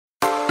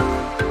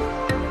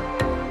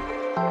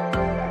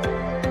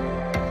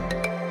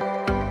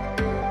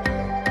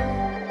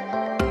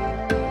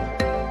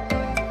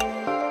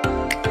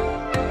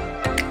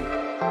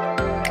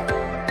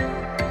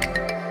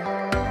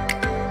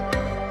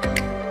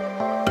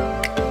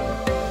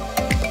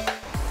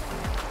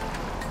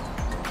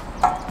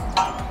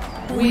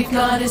We've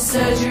got a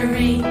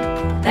surgery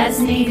that's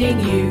needing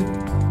you.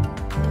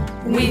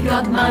 We've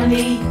got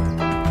money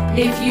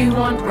if you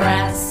want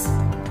brass.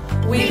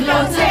 We've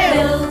lots of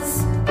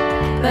pills,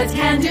 but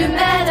can do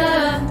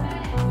better.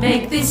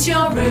 Make this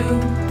your room.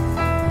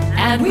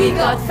 And we've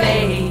got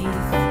faith.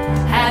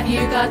 Have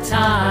you got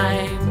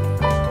time?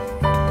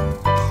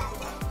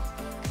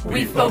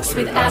 We've folks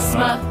with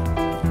asthma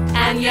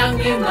and young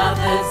new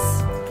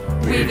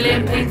mothers. We've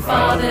limping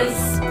fathers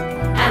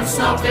and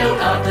snot-filled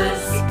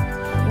others.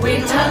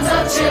 We've tons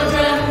of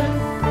children,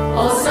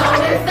 also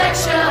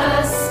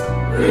infectious,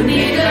 who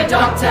need a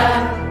doctor.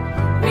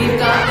 We've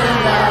got the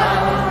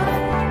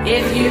love,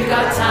 if you've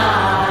got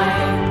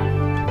time.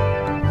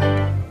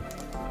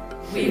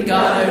 We've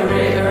got a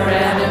river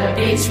and a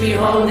beach, we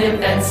hold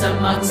events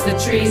amongst the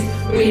trees.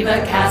 We've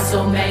a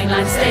castle,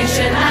 mainline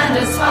station and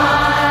a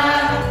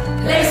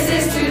spire,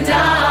 places to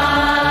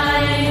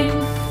dine.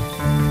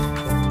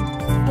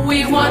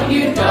 We want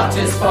new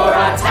doctors for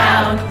our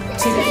town,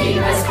 to keep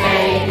us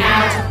gay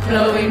at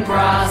blowing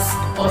brass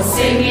or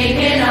singing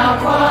in our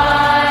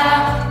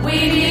choir.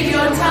 We need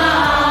your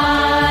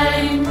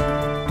time.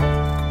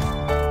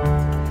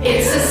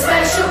 It's a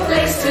special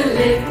place to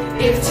live.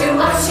 If to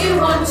us you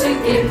want to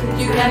give,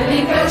 you can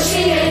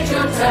negotiate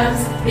your terms.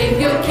 If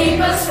you'll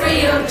keep us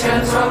free of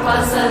germs, drop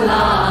us a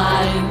line.